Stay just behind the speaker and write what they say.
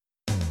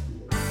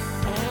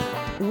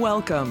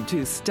Welcome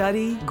to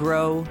Study,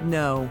 Grow,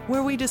 Know,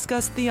 where we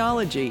discuss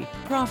theology,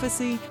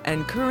 prophecy,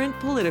 and current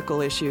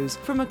political issues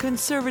from a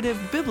conservative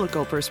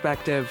biblical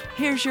perspective.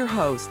 Here's your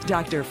host,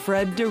 Dr.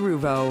 Fred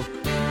DeRuvo.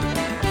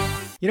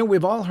 You know,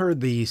 we've all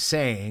heard the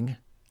saying,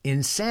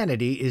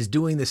 insanity is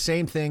doing the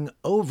same thing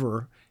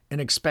over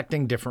and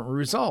expecting different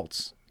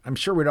results. I'm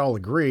sure we'd all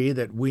agree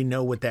that we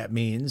know what that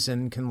means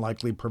and can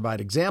likely provide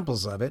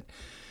examples of it.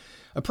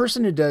 A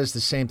person who does the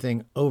same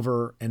thing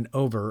over and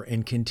over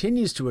and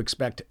continues to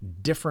expect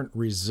different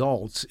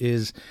results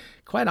is,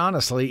 quite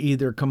honestly,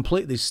 either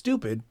completely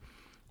stupid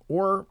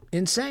or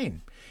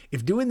insane.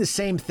 If doing the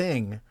same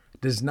thing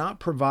does not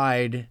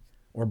provide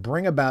or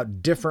bring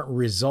about different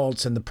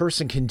results and the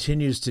person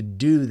continues to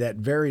do that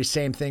very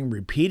same thing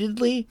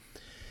repeatedly,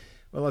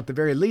 well, at the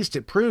very least,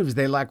 it proves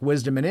they lack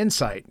wisdom and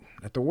insight.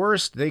 At the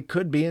worst, they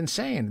could be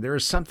insane. There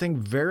is something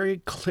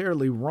very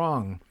clearly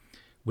wrong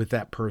with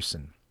that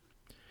person.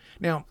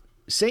 Now,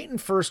 Satan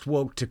first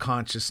woke to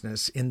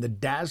consciousness in the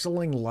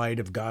dazzling light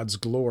of God's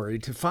glory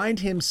to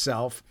find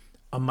himself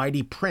a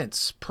mighty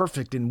prince,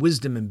 perfect in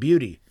wisdom and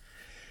beauty.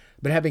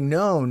 But having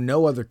known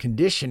no other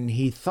condition,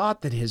 he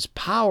thought that his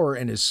power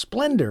and his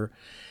splendor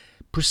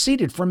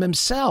proceeded from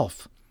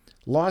himself,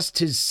 lost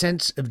his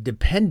sense of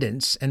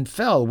dependence, and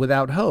fell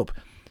without hope.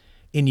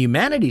 In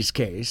humanity's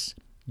case,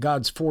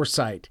 God's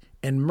foresight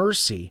and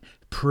mercy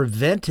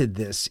prevented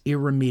this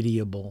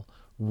irremediable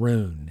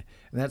ruin.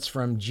 And that's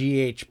from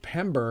G.H.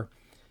 Pember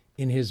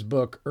in his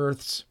book,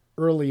 Earth's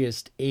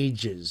Earliest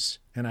Ages.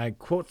 And I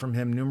quote from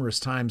him numerous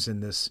times in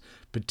this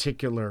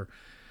particular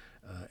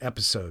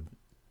episode.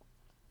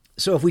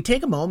 So if we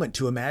take a moment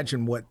to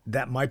imagine what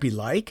that might be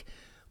like,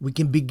 we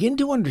can begin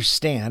to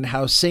understand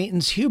how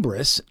Satan's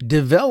hubris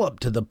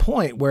developed to the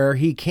point where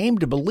he came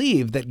to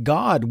believe that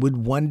God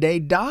would one day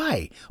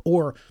die,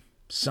 or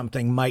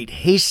something might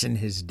hasten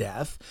his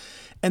death,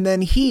 and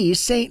then he,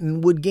 Satan,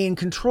 would gain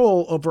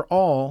control over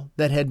all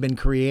that had been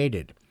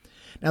created.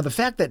 Now, the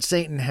fact that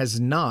Satan has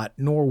not,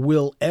 nor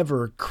will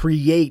ever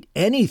create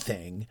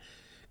anything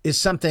is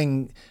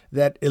something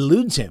that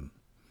eludes him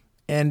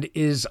and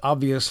is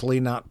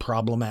obviously not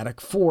problematic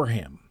for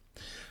him.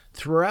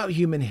 Throughout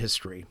human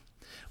history,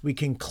 we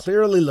can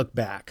clearly look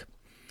back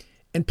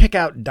and pick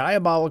out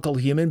diabolical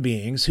human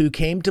beings who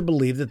came to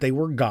believe that they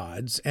were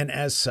gods, and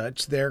as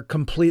such, their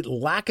complete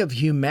lack of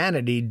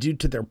humanity due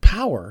to their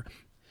power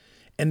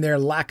and their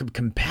lack of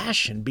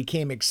compassion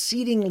became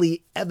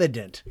exceedingly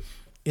evident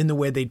in the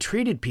way they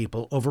treated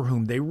people over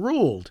whom they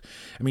ruled.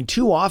 I mean,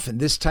 too often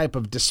this type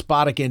of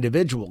despotic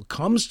individual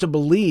comes to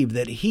believe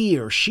that he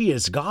or she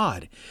is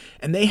God,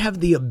 and they have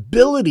the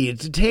ability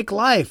to take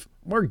life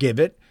or give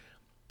it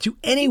to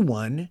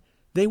anyone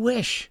they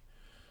wish.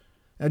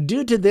 Now,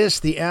 due to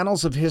this, the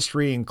annals of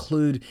history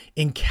include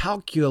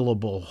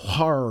incalculable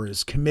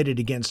horrors committed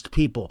against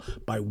people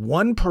by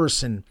one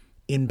person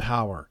in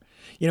power.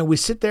 You know, we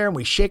sit there and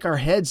we shake our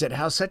heads at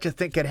how such a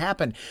thing could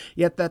happen,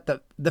 yet that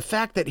the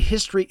fact that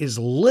history is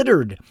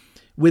littered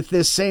with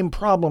this same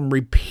problem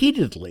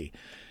repeatedly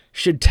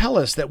should tell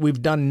us that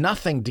we've done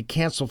nothing to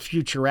cancel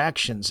future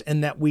actions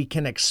and that we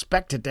can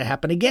expect it to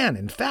happen again.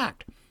 In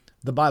fact,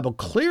 the Bible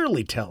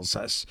clearly tells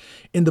us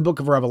in the book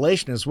of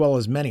Revelation, as well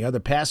as many other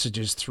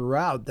passages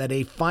throughout, that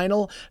a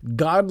final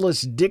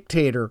godless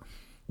dictator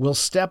will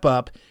step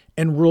up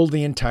and rule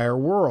the entire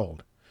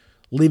world,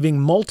 leaving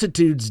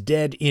multitudes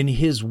dead in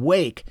his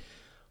wake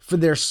for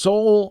their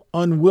sole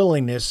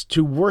unwillingness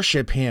to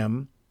worship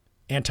him,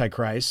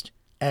 Antichrist,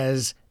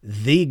 as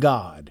the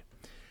God.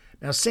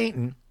 Now,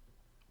 Satan,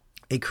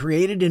 a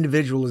created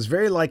individual, is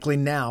very likely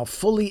now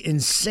fully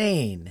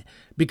insane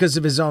because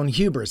of his own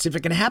hubris. If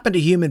it can happen to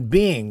human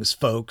beings,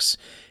 folks,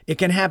 it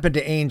can happen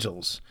to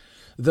angels.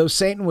 Though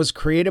Satan was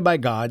created by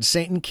God,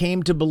 Satan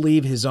came to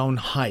believe his own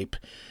hype,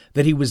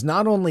 that he was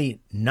not only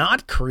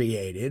not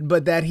created,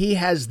 but that he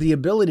has the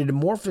ability to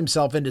morph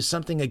himself into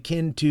something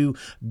akin to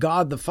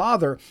God the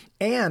Father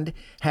and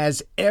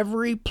has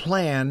every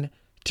plan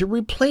to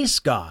replace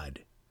God.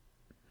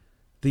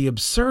 The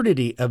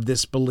absurdity of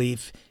this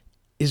belief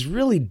is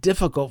really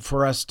difficult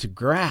for us to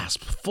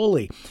grasp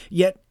fully,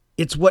 yet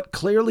it's what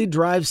clearly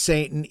drives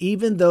Satan,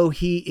 even though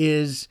he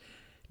is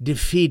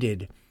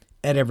defeated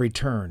at every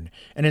turn.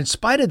 And in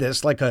spite of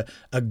this, like a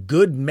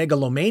good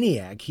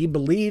megalomaniac, he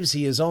believes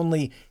he is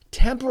only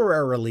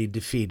temporarily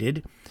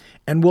defeated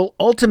and will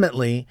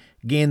ultimately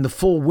gain the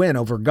full win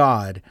over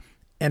God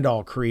and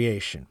all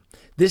creation.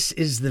 This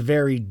is the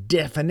very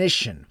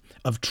definition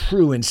of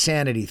true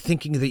insanity,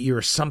 thinking that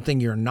you're something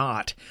you're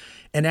not,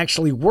 and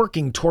actually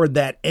working toward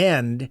that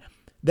end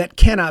that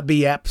cannot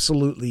be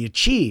absolutely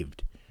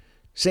achieved.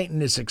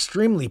 Satan is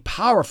extremely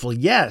powerful,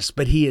 yes,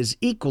 but he is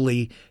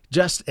equally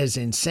just as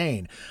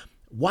insane.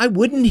 Why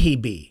wouldn't he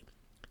be?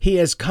 He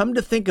has come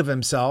to think of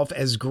himself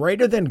as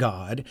greater than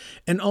God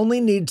and only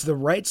needs the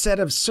right set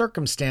of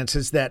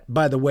circumstances that,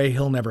 by the way,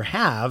 he'll never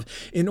have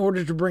in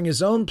order to bring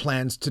his own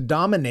plans to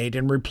dominate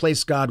and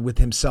replace God with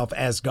himself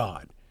as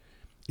God.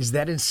 Is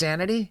that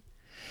insanity?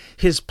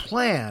 His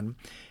plan,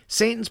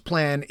 Satan's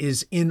plan,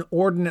 is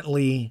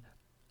inordinately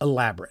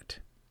elaborate.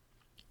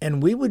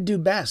 And we would do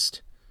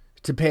best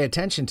to pay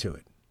attention to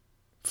it,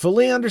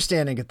 fully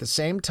understanding at the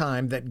same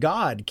time that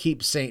God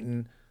keeps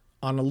Satan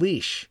on a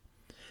leash.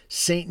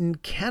 Satan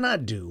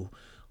cannot do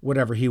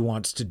whatever he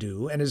wants to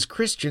do, and as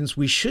Christians,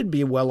 we should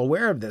be well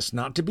aware of this,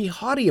 not to be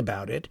haughty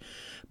about it,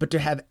 but to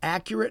have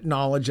accurate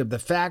knowledge of the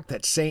fact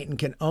that Satan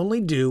can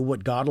only do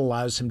what God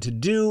allows him to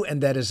do,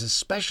 and that is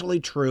especially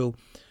true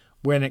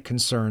when it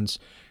concerns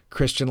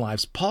Christian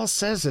lives. Paul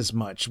says as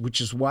much, which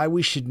is why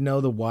we should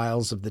know the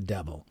wiles of the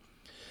devil.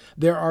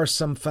 There are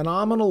some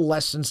phenomenal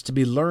lessons to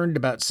be learned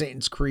about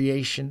Satan's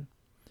creation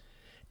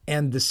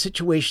and the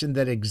situation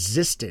that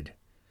existed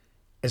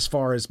as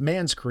far as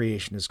man's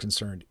creation is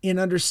concerned. In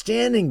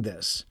understanding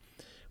this,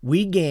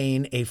 we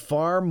gain a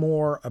far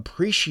more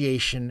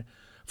appreciation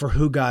for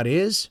who God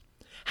is,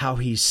 how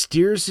he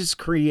steers his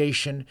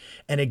creation,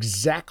 and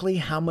exactly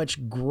how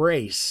much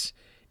grace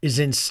is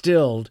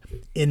instilled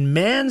in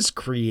man's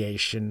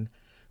creation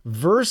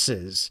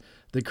versus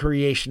the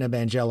creation of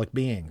angelic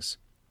beings.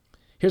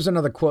 Here's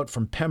another quote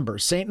from Pember.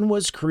 Satan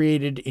was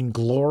created in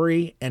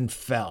glory and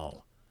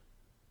fell.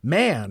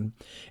 Man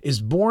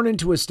is born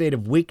into a state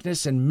of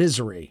weakness and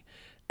misery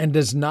and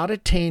does not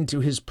attain to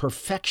his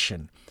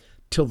perfection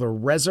till the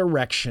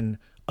resurrection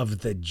of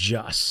the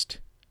just.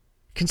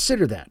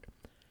 Consider that.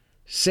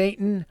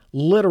 Satan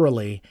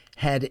literally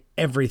had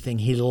everything.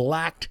 He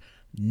lacked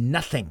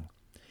nothing.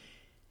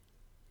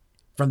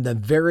 From the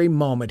very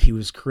moment he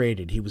was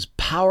created, he was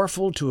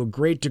powerful to a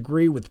great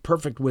degree with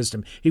perfect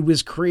wisdom. He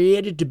was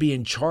created to be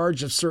in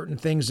charge of certain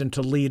things and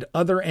to lead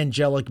other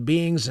angelic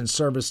beings in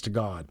service to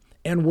God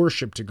and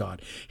worship to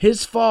God.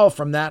 His fall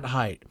from that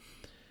height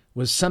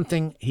was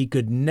something he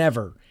could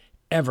never,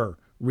 ever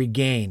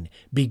regain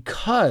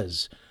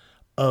because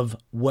of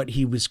what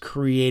he was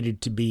created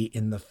to be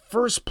in the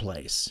first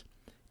place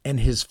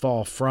and his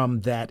fall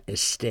from that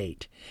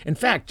estate. In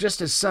fact,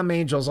 just as some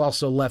angels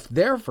also left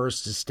their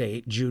first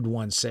estate, Jude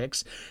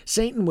 1:6,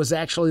 Satan was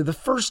actually the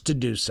first to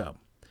do so.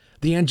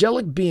 The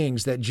angelic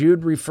beings that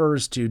Jude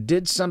refers to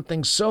did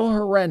something so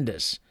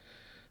horrendous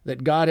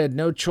that God had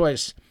no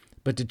choice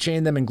but to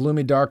chain them in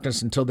gloomy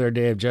darkness until their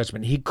day of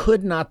judgment. He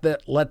could not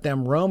let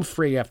them roam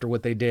free after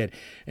what they did.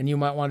 And you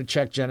might want to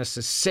check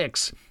Genesis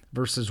 6,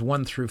 verses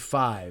 1 through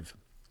 5.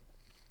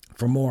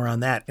 For more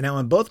on that. Now,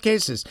 in both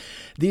cases,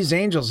 these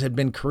angels had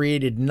been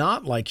created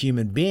not like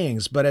human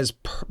beings, but as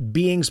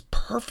beings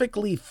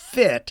perfectly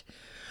fit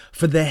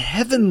for the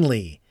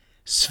heavenly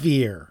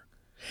sphere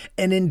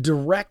and in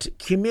direct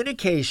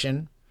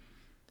communication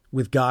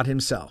with God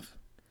himself.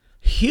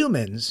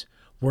 Humans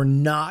were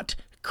not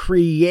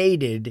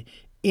created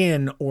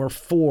in or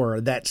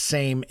for that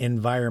same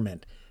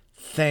environment.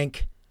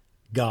 Thank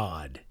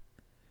God.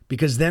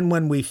 Because then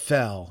when we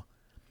fell,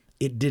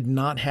 it did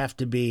not have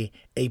to be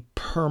a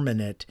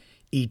permanent,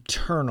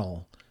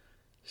 eternal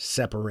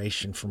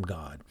separation from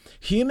God.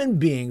 Human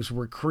beings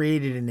were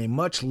created in a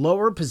much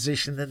lower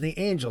position than the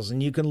angels,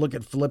 and you can look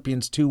at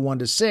Philippians 2,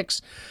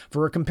 1-6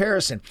 for a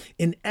comparison.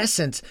 In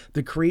essence,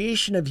 the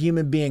creation of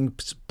human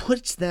beings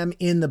puts them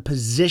in the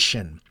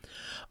position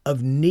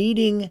of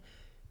needing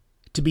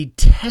to be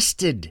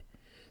tested.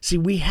 See,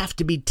 we have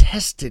to be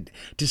tested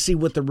to see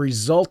what the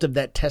result of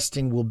that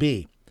testing will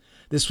be.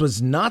 This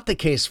was not the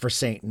case for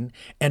Satan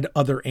and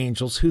other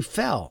angels who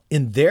fell.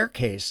 In their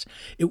case,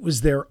 it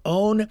was their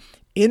own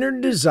inner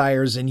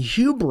desires and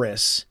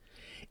hubris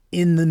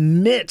in the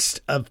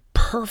midst of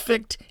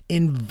perfect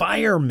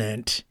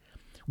environment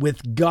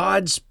with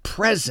God's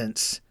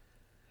presence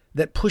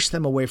that pushed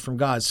them away from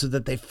God so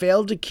that they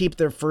failed to keep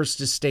their first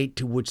estate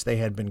to which they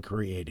had been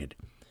created.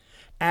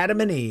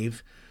 Adam and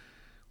Eve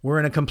were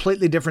in a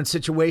completely different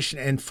situation,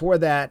 and for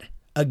that,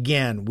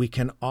 again, we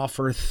can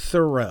offer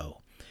thorough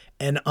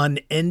and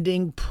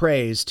unending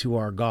praise to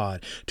our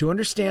God. To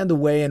understand the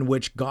way in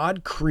which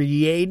God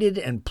created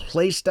and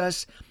placed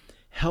us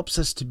helps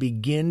us to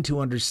begin to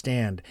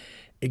understand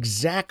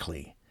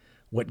exactly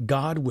what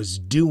God was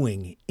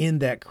doing in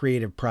that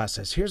creative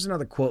process. Here's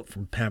another quote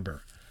from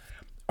Pember.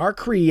 Our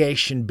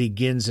creation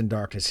begins in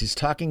darkness. He's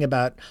talking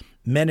about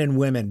men and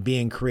women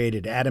being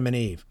created, Adam and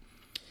Eve.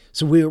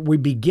 So we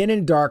begin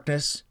in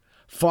darkness,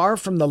 far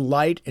from the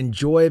light and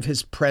joy of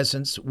his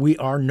presence. We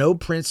are no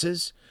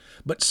princes,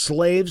 but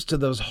slaves to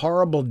those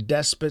horrible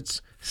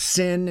despots,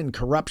 sin and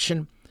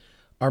corruption.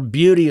 Our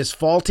beauty is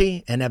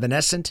faulty and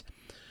evanescent.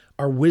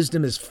 Our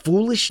wisdom is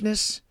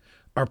foolishness.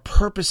 Our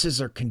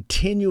purposes are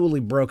continually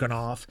broken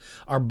off.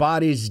 Our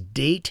bodies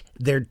date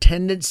their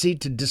tendency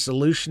to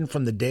dissolution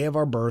from the day of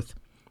our birth.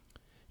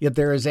 Yet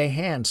there is a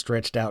hand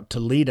stretched out to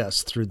lead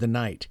us through the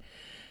night.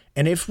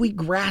 And if we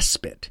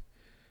grasp it,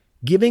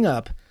 giving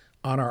up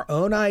on our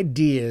own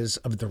ideas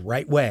of the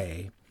right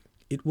way,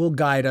 it will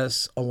guide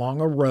us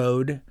along a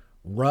road,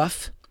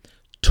 rough,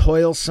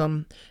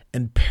 toilsome,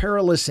 and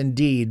perilous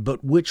indeed,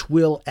 but which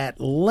will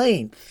at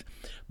length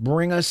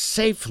bring us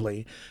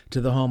safely to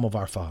the home of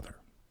our Father.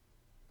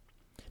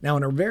 Now,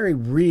 in a very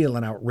real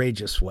and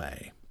outrageous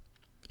way,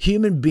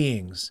 human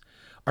beings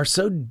are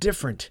so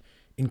different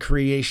in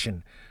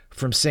creation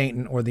from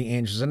Satan or the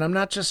angels. And I'm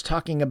not just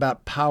talking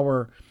about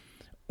power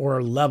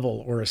or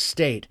level or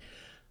estate.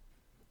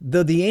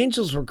 Though the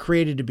angels were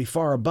created to be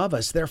far above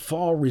us, their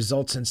fall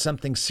results in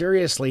something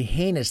seriously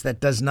heinous that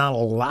does not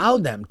allow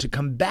them to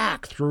come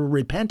back through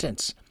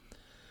repentance.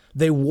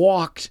 They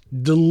walked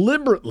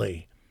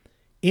deliberately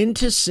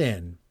into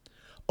sin,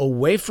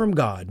 away from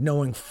God,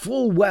 knowing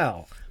full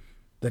well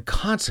the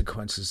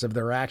consequences of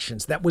their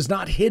actions. That was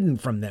not hidden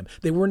from them.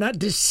 They were not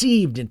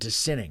deceived into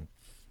sinning.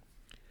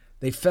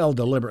 They fell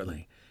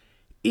deliberately.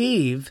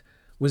 Eve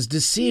was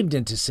deceived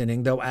into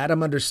sinning, though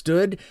Adam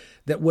understood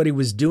that what he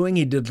was doing,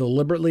 he did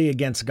deliberately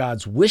against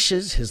God's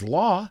wishes, his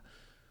law,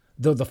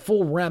 though the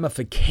full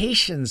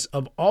ramifications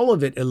of all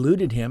of it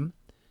eluded him.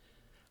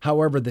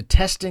 However, the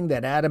testing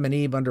that Adam and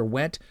Eve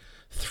underwent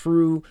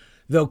through,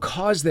 though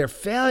caused their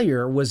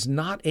failure, was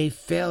not a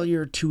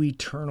failure to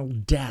eternal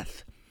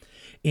death.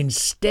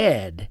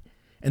 Instead,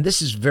 and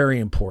this is very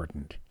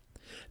important,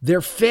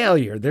 their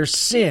failure, their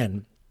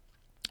sin,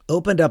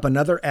 opened up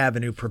another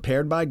avenue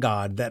prepared by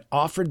God that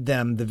offered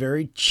them the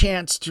very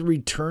chance to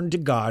return to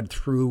God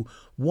through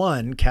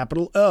one,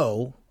 capital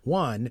O,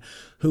 one,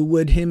 who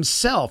would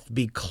himself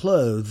be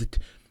clothed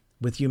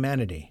with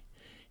humanity.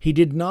 He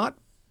did not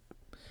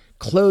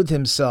clothe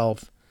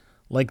himself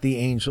like the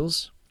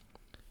angels.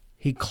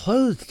 He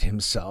clothed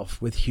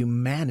himself with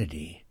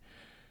humanity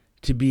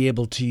to be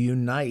able to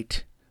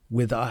unite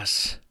with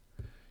us,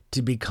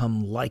 to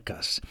become like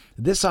us.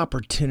 This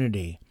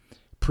opportunity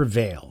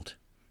prevailed.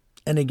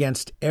 And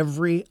against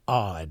every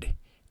odd,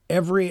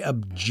 every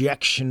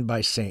objection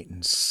by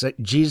Satan,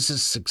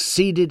 Jesus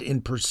succeeded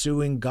in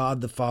pursuing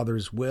God the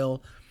Father's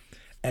will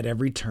at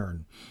every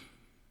turn,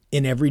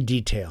 in every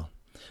detail,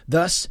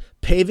 thus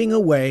paving a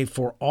way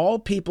for all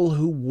people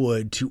who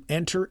would to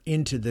enter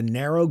into the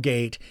narrow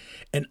gate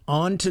and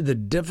onto the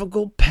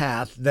difficult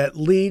path that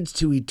leads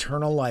to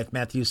eternal life,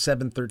 Matthew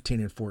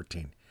 7:13 and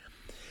 14.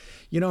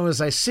 You know, as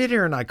I sit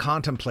here and I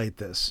contemplate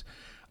this,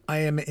 I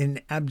am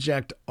in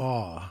abject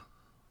awe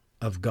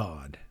of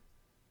God.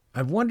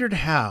 I've wondered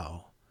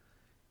how,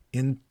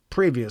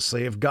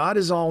 previously, if God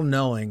is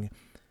all-knowing,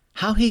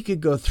 how he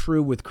could go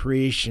through with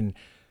creation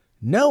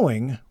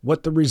knowing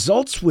what the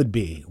results would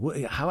be.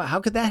 How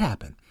could that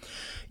happen?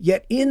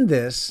 Yet in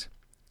this,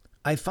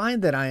 I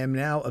find that I am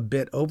now a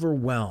bit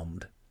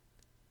overwhelmed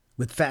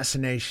with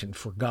fascination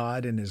for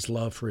God and his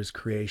love for his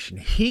creation.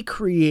 He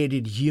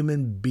created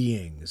human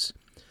beings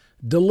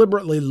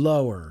deliberately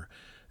lower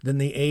than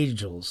the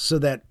angels so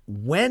that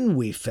when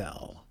we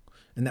fell,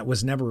 and that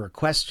was never a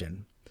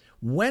question,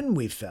 when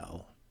we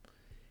fell,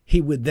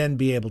 he would then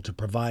be able to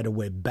provide a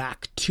way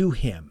back to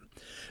him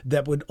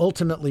that would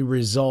ultimately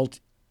result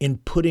in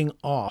putting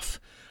off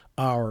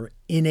our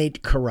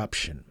innate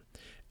corruption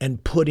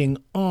and putting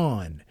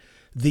on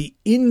the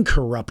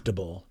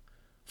incorruptible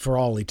for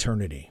all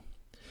eternity.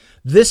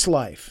 This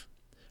life,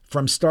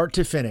 from start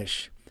to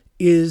finish,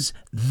 is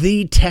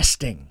the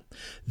testing,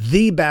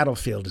 the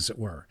battlefield, as it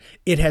were.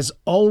 It has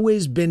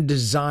always been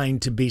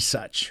designed to be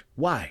such.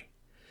 Why?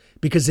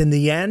 Because in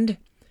the end,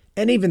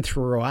 and even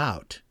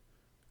throughout,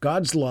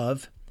 God's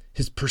love,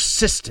 his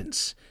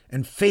persistence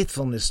and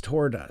faithfulness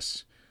toward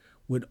us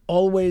would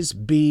always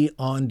be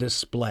on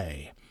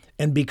display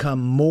and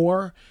become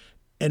more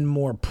and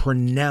more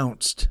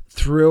pronounced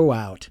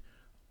throughout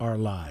our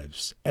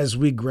lives as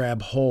we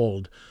grab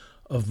hold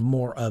of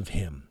more of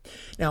him.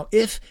 Now,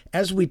 if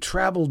as we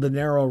travel the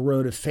narrow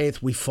road of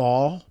faith, we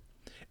fall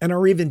and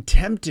are even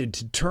tempted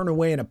to turn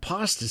away in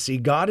apostasy,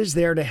 God is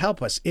there to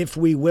help us, if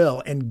we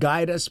will, and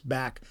guide us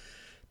back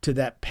to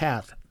that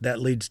path that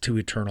leads to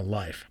eternal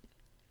life.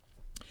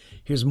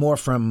 Here's more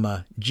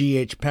from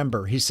G.H.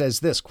 Pember. He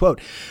says this,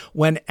 quote,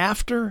 "When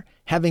after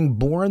having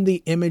borne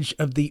the image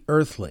of the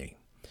earthly,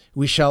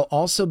 we shall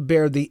also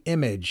bear the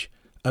image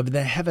of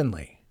the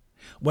heavenly,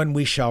 when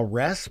we shall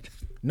rest,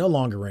 no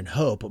longer in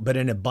hope, but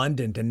in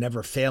abundant and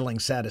never-failing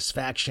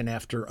satisfaction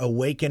after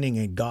awakening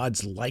in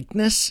God's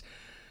likeness,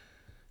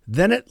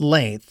 then at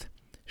length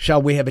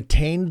shall we have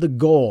attained the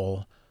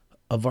goal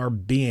of our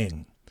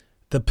being,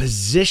 the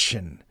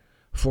position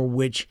for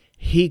which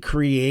he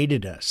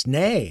created us,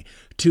 nay,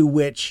 to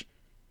which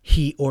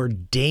he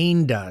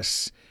ordained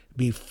us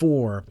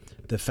before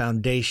the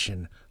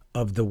foundation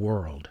of the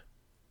world.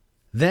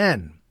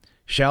 Then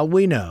shall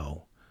we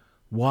know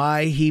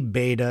why he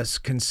bade us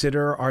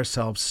consider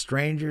ourselves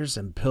strangers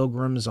and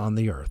pilgrims on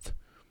the earth.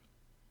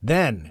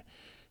 Then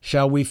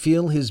shall we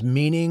feel his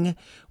meaning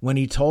when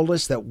he told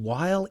us that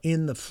while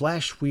in the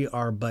flesh we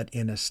are but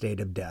in a state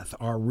of death,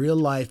 our real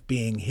life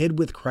being hid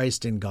with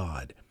Christ in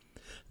God.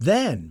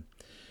 Then,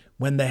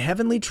 when the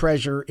heavenly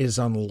treasure is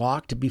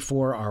unlocked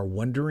before our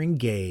wondering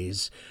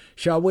gaze,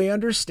 shall we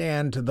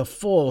understand to the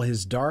full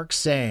his dark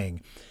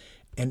saying,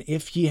 and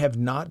if ye have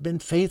not been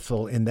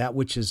faithful in that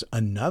which is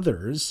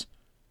another's,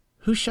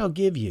 who shall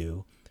give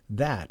you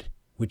that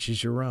which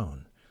is your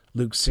own?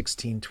 Luke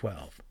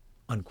 16:12,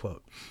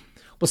 unquote.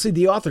 Well, see,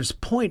 the author's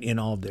point in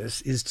all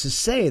this is to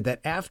say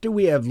that after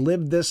we have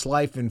lived this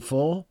life in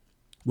full,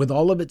 with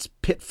all of its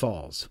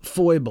pitfalls,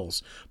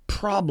 foibles,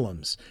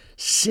 problems,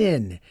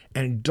 sin,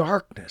 and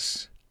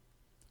darkness,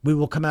 we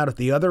will come out at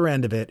the other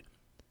end of it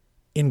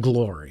in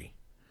glory,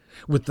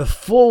 with the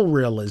full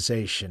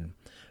realization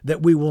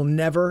that we will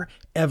never,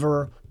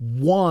 ever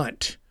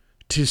want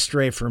to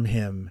stray from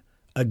him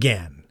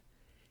again.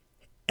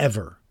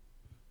 Ever.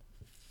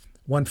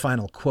 One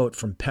final quote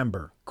from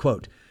Pember,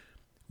 quote,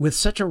 "With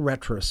such a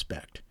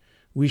retrospect,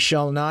 we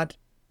shall not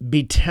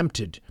be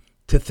tempted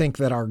to think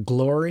that our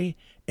glory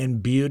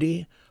and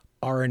beauty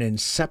are an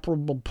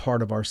inseparable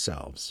part of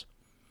ourselves.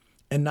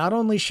 And not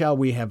only shall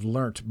we have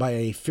learnt by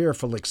a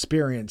fearful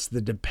experience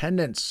the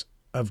dependence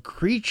of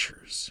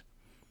creatures,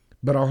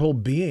 but our whole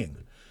being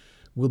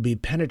will be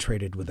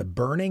penetrated with a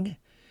burning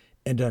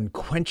and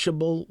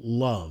unquenchable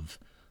love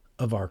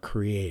of our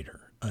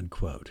Creator,"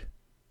 unquote.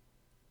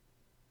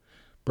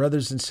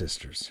 Brothers and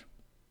sisters,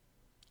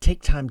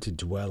 take time to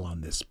dwell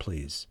on this,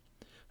 please,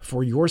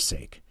 for your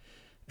sake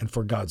and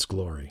for God's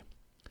glory.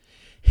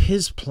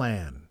 His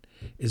plan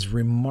is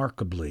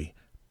remarkably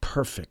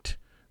perfect,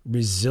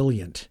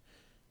 resilient,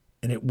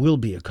 and it will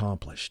be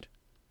accomplished.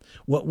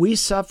 What we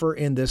suffer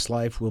in this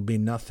life will be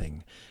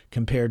nothing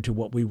compared to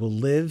what we will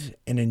live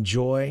and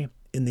enjoy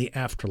in the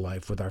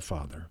afterlife with our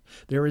Father.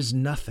 There is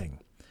nothing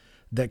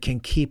that can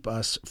keep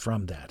us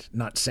from that.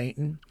 Not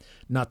Satan,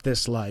 not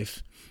this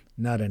life,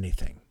 not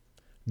anything.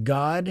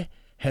 God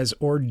has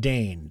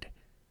ordained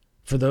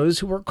for those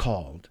who are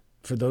called,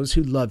 for those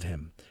who love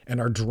him and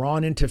are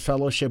drawn into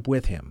fellowship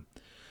with him,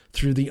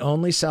 through the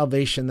only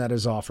salvation that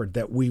is offered,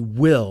 that we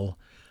will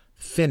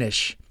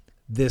finish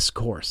this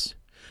course.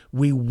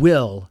 We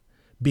will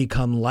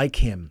become like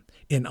him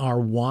in our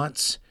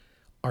wants,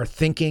 our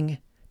thinking,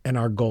 and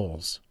our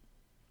goals.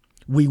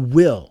 We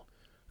will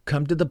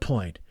come to the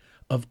point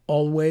of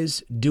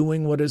always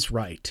doing what is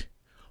right,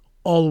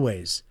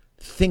 always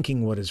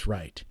thinking what is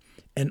right,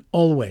 and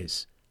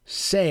always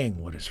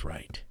saying what is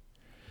right.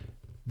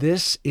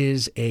 This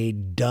is a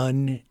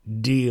done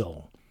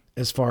deal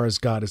as far as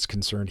God is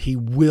concerned. He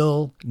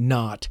will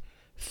not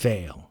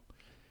fail.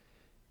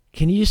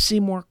 Can you see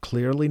more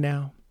clearly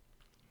now?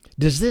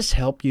 Does this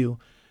help you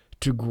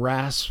to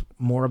grasp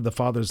more of the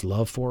Father's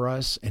love for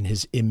us and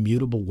his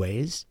immutable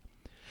ways?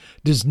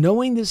 Does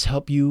knowing this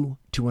help you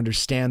to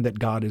understand that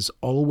God is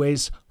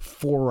always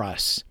for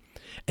us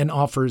and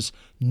offers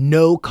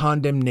no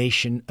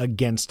condemnation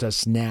against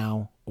us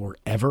now or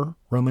ever?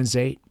 Romans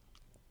 8.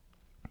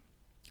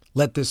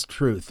 Let this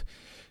truth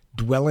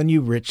dwell in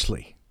you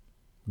richly.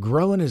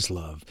 Grow in his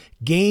love.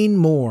 Gain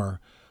more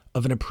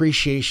of an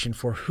appreciation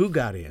for who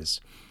God is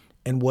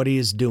and what he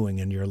is doing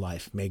in your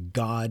life. May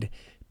God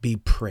be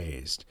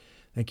praised.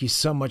 Thank you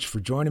so much for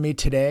joining me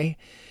today.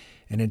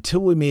 And until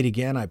we meet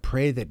again, I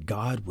pray that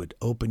God would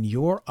open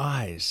your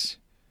eyes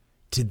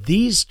to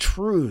these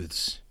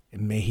truths,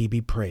 and may he be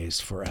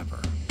praised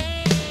forever.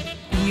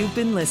 You've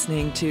been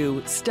listening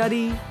to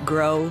Study,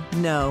 Grow,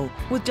 Know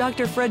with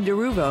Dr. Fred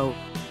DeRuvo.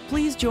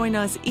 Please join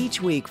us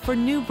each week for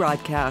new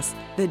broadcasts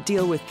that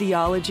deal with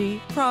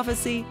theology,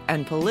 prophecy,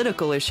 and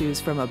political issues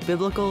from a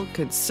biblical,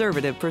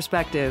 conservative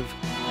perspective.